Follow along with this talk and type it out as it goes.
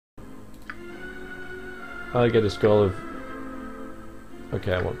I get a scroll of...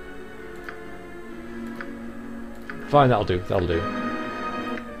 Okay, I won't. Fine, that'll do. That'll do.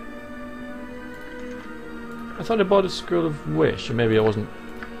 I thought I bought a scroll of wish, or maybe I wasn't...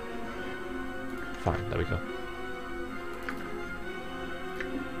 Fine, there we go.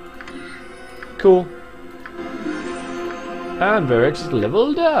 Cool. And Verex is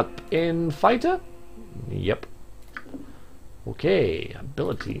leveled up in fighter. Yep. Okay,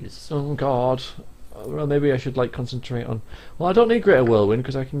 abilities. Oh god. Well, maybe I should like concentrate on... Well, I don't need Greater Whirlwind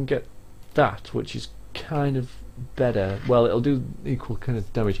because I can get that, which is kind of better. Well, it'll do equal kind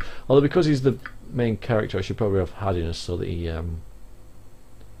of damage. Although because he's the main character, I should probably have hardiness so that he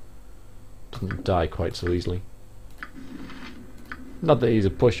doesn't die quite so easily. Not that he's a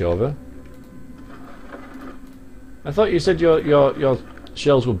pushover. I thought you said your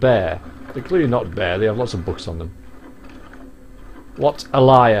shells were bare. They're clearly not bare. They have lots of books on them. What a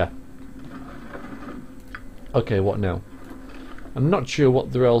liar! Okay, what now? I'm not sure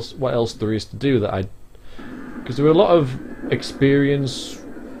what else there is to do that I... Because there were a lot of experience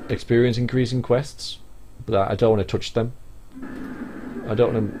increasing quests, but I don't want to touch them. I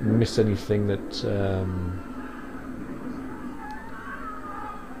don't want to miss anything that...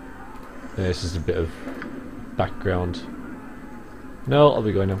 Yeah, this is a bit of background. No, I'll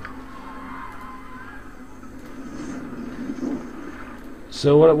be going now.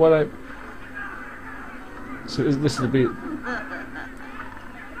 So what I... So this will be a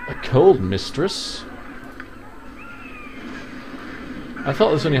cold mistress. I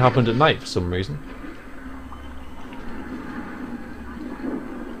thought this only happened at night for some reason.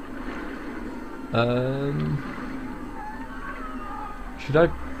 Should I?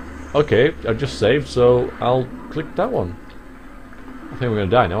 Okay, I just saved, so I'll click that one. I think we're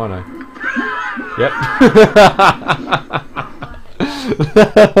gonna die now, aren't I?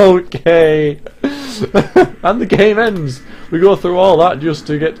 Yep. Okay. And the game ends. We go through all that just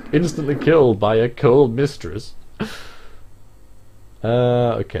to get instantly killed by a cold mistress.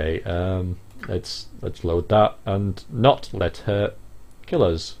 Okay. Let's load that and not let her kill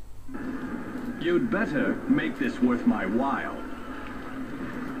us. You'd better make this worth my while.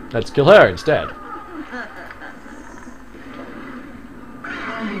 Let's kill her instead.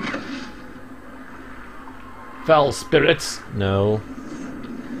 Foul spirits. No.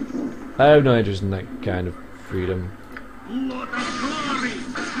 I have no interest in that kind of freedom. Lord of glory!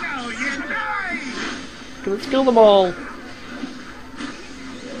 Now you die! Let's kill them all.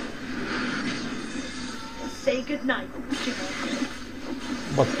 Say goodnight, Jimmy.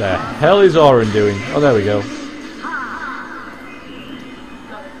 What the hell is Oren doing? Oh, there we go.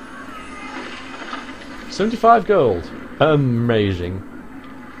 75 gold. Amazing.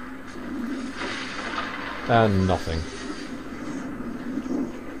 And nothing.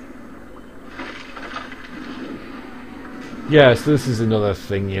 Yes, this is another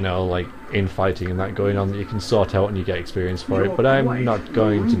thing, you know, like infighting and that going on that you can sort out and you get experience for it, but I'm not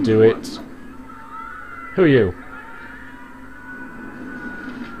going to do it. Who are you?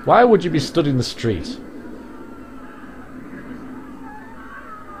 Why would you be stood in the street?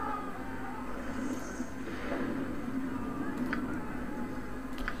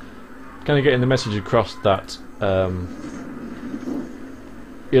 Kind of getting the message across that,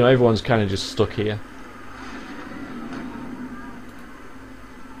 you know, everyone's kind of just stuck here.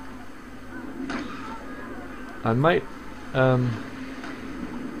 I might, oh,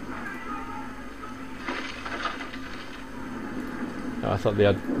 I thought they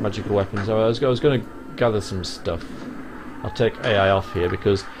had magical weapons. I was going to gather some stuff. I'll take AI off here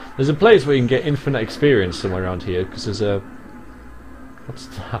because there's a place where you can get infinite experience somewhere around here. Because there's a... What's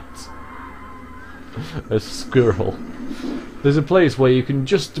that? A squirrel. There's a place where you can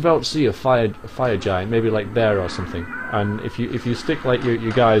just about see a fire giant, maybe like there or something. And if you stick like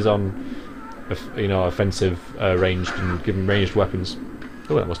your guys on, you know, offensive ranged and give them ranged weapons.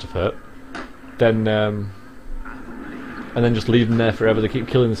 Oh, that must have hurt. Then and then just leave them there forever. They keep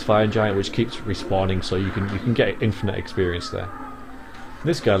killing this fire giant, which keeps respawning, so you can get infinite experience there.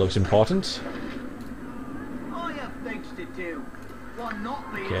 This guy looks important. I have things to do. One not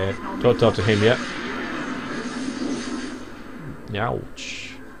Okay, don't talk to him yet.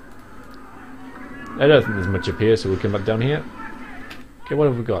 Ouch. I don't think there's much up here, so we'll come back down here. Okay, what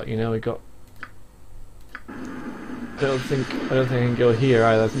have we got? You know, we got. I don't think I can go here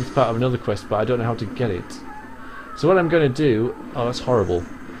either. I think it's part of another quest, but I don't know how to get it. So what I'm going to do... Oh, that's horrible.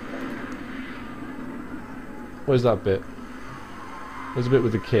 Where's that bit? There's a bit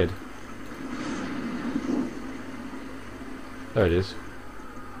with the kid. There it is.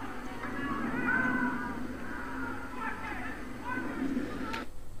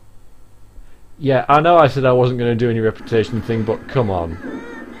 Yeah, I know I said I wasn't going to do any reputation thing, but come on.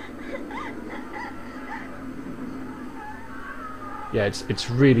 Yeah, it's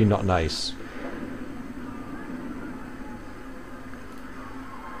really not nice.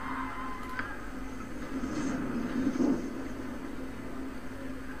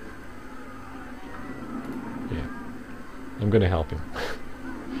 Yeah, I'm going to help him.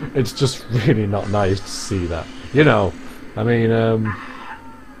 It's just really not nice to see that. You know, I mean,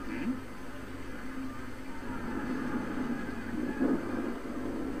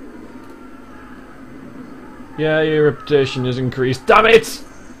 yeah, your reputation has increased. Damn it!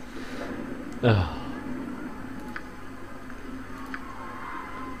 Ugh.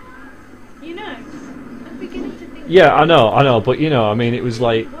 You know, I'm beginning to think. Yeah, I know, but you know, I mean, it was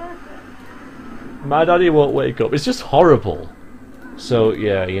like, my daddy won't wake up. It's just horrible. So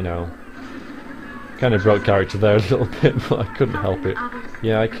yeah, you know, kind of broke character there a little bit, but I couldn't help it.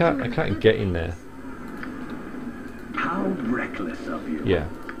 Yeah, I can't get in there. How reckless of you. Yeah.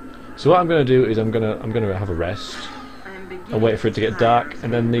 So what I'm gonna do is I'm gonna have a rest. I'll wait for it to get dark,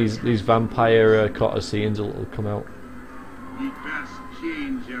 and then these vampire cotter scenes will come out.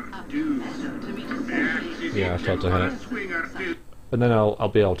 Yeah, I've talked to her. And then I'll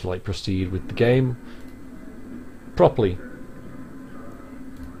be able to like proceed with the game properly.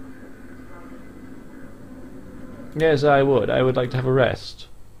 Yes, I would. I would like to have a rest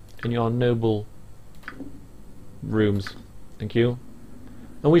in your noble rooms. Thank you.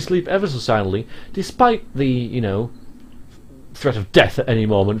 And we sleep ever so soundly, despite the, you know, threat of death at any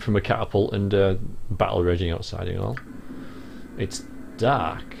moment from a catapult and battle raging outside and all. It's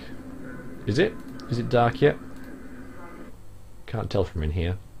dark. Is it? Is it dark yet? Can't tell from in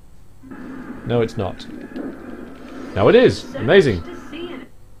here. No, it's not. Now it is! Amazing!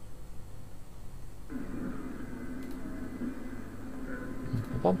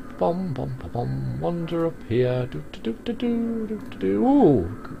 Bum bum bum bum bum. Wander up here. Do do do do do do do.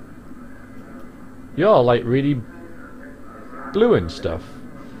 Ooh, you're like really blue and stuff.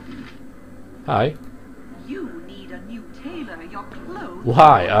 Hi. You need a new tailor. Your clothes.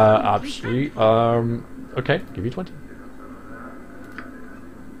 Why? Absolutely. Okay, give you 20.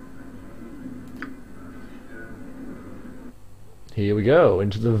 Here we go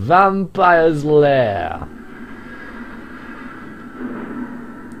into the vampire's lair.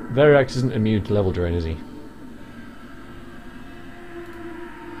 Verax isn't immune to level drain, is he?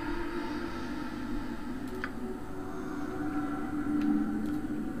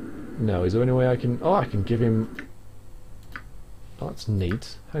 No, is there any way I can... Oh, I can give him... Oh, that's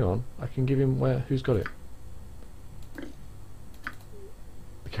neat. Hang on. I can give him... Where? Who's got it?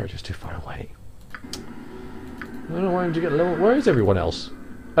 The character's too far away. I don't want him to get level... Where is everyone else?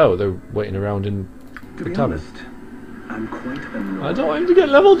 Oh, they're waiting around in To the be tavern. honest, I'm quite annoyed. I don't want him to get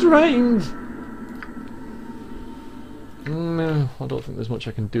level drained! No, I don't think there's much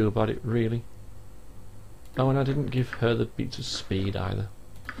I can do about it, really. Oh, and I didn't give her the beats of speed, either.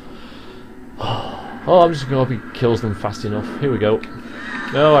 Oh, I'm just going to hope he kills them fast enough. Here we go.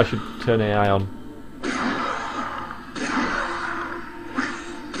 No, I should turn AI on.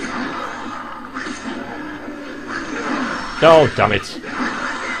 Oh, damn it.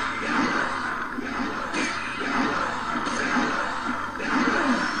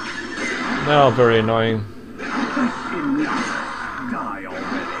 No, very annoying. Enough. Die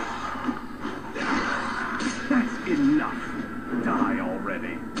already. That's enough. Die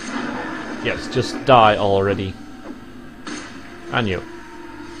already. Yes, just die already. And you.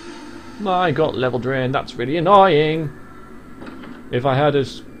 I got level drain, that's really annoying. If I had a...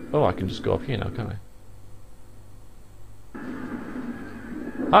 Oh, I can just go up here now, can't I?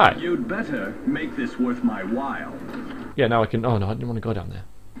 Hi. You'd better make this worth my while. Yeah, now I can... Oh no, I didn't want to go down there.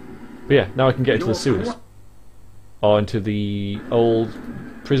 But yeah, now I can get into the sewers. Or into the old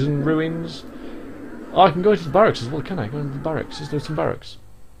prison ruins. Oh, I can go into the barracks as well, can I? Go into the barracks. Is there some barracks?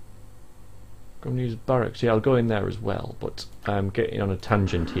 Go and use barracks. Yeah, I'll go in there as well. But I'm getting on a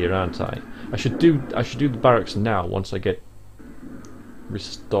tangent here, aren't I? I should do the barracks now once I get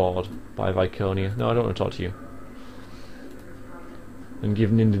restored by Viconia. No, I don't want to talk to you. And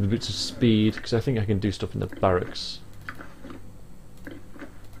giving in the bits of speed because I think I can do stuff in the barracks.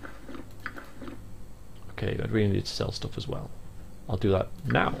 Okay, I really need to sell stuff as well. I'll do that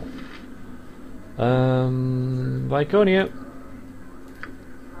now. Viconia.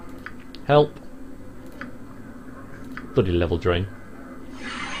 Help. Bloody level drain.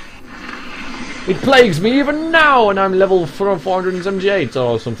 It plagues me even now, and I'm level 478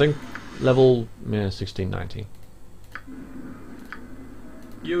 or something. Level 1690.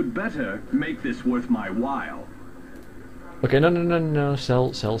 You'd better make this worth my while. Okay, no.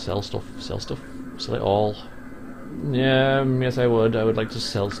 Sell stuff. Sell stuff. Sell it all. Yeah, yes I would. I would like to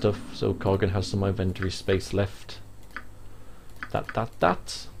sell stuff so Corgan has some inventory space left.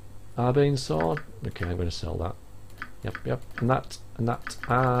 That. Arbane sword. Okay, I'm going to sell that. Yep. And that. And that.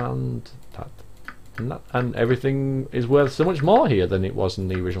 And that. And that. And everything is worth so much more here than it was in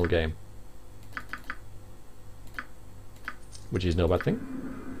the original game. Which is no bad thing.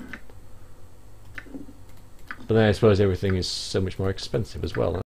 But then I suppose everything is so much more expensive as well.